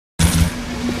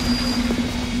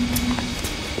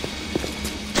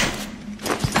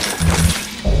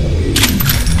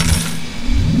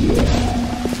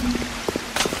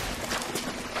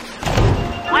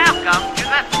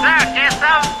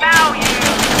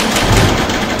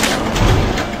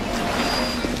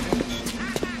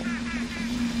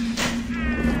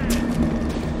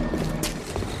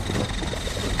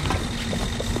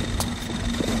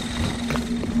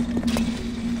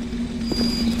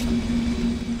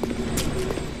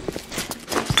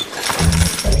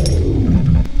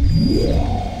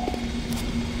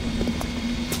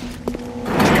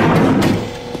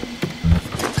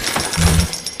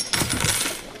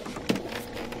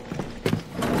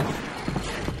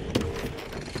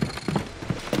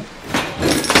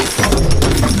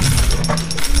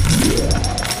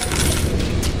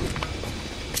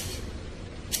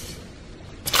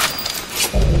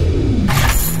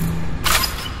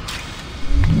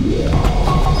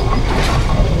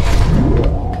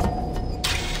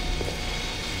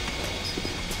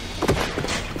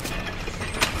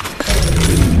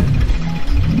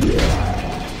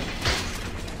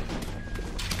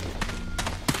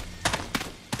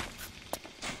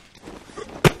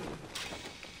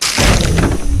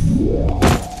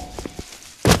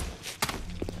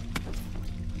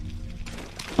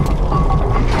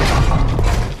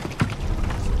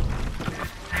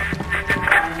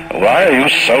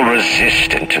so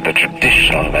resistant to the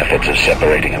traditional methods of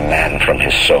separating a man from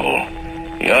his soul?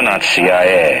 You're not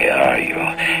CIA, are you?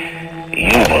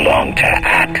 You belong to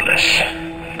Atlas,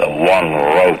 the one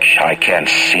roach I can't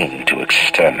seem to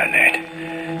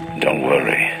exterminate. Don't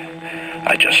worry.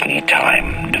 I just need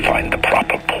time to find the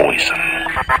proper poison.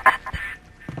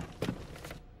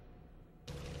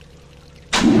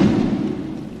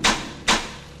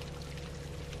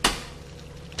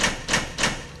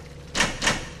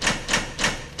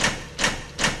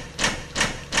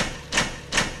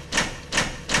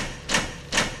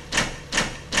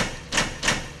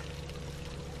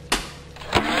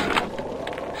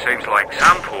 Seems like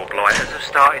some poor blighters have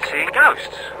started seeing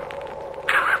ghosts.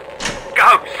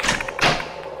 Ghosts?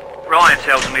 Ryan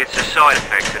tells me it's a side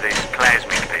effect of these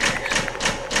plasmid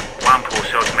pieces. One poor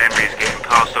sod's memory is getting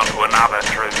passed on to another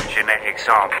through genetic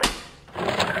sampling.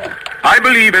 I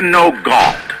believe in no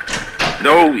God,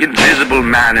 no invisible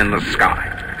man in the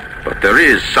sky. But there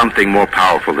is something more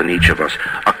powerful than each of us,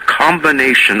 a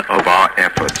combination of our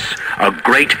efforts, a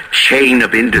great chain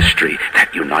of industry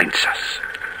that unites us.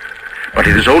 But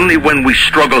it is only when we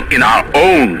struggle in our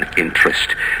own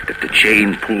interest that the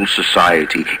chain pulls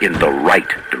society in the right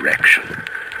direction.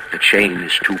 The chain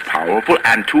is too powerful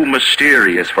and too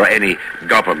mysterious for any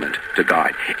government to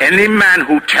guide. Any man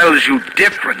who tells you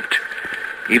different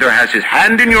either has his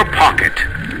hand in your pocket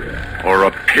or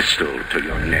a pistol to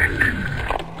your neck.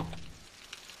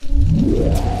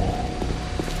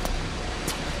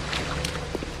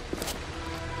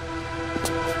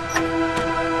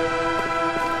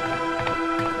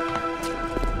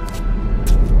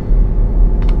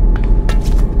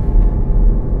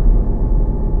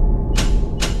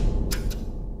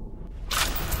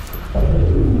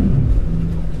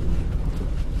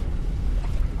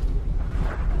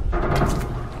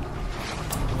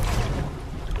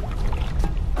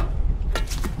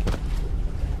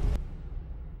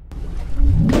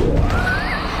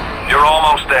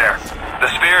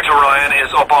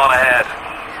 Up on ahead.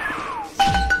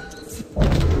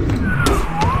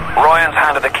 Ryan's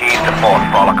handed the keys to Fort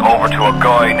Frolic over to a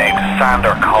guy named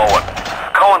Sander Cohen.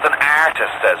 Cohen's an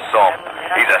artist, says some.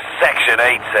 He's a Section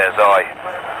 8, says I.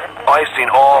 I've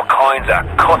seen all kinds of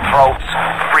cutthroats,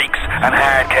 freaks, and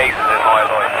hard cases in my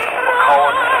life. But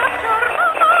Cohen,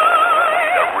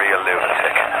 he's a real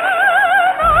lunatic.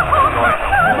 He's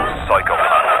a psychopath.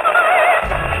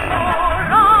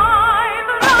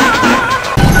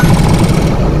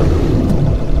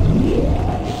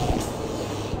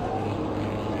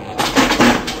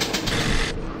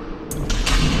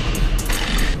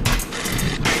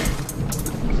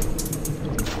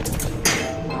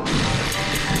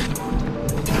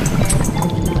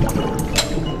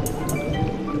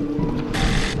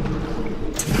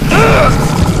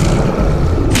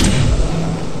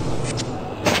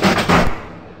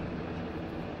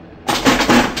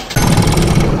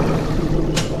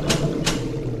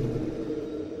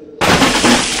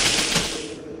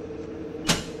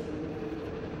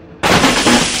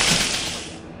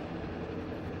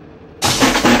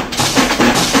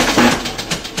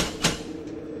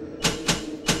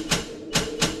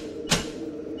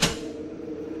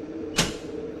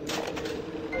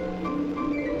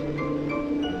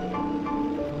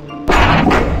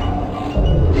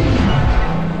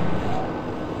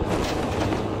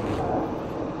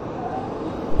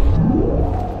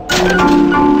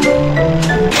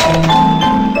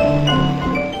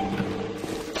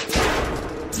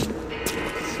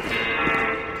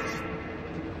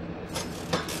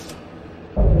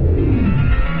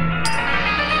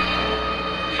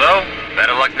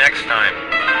 Next time.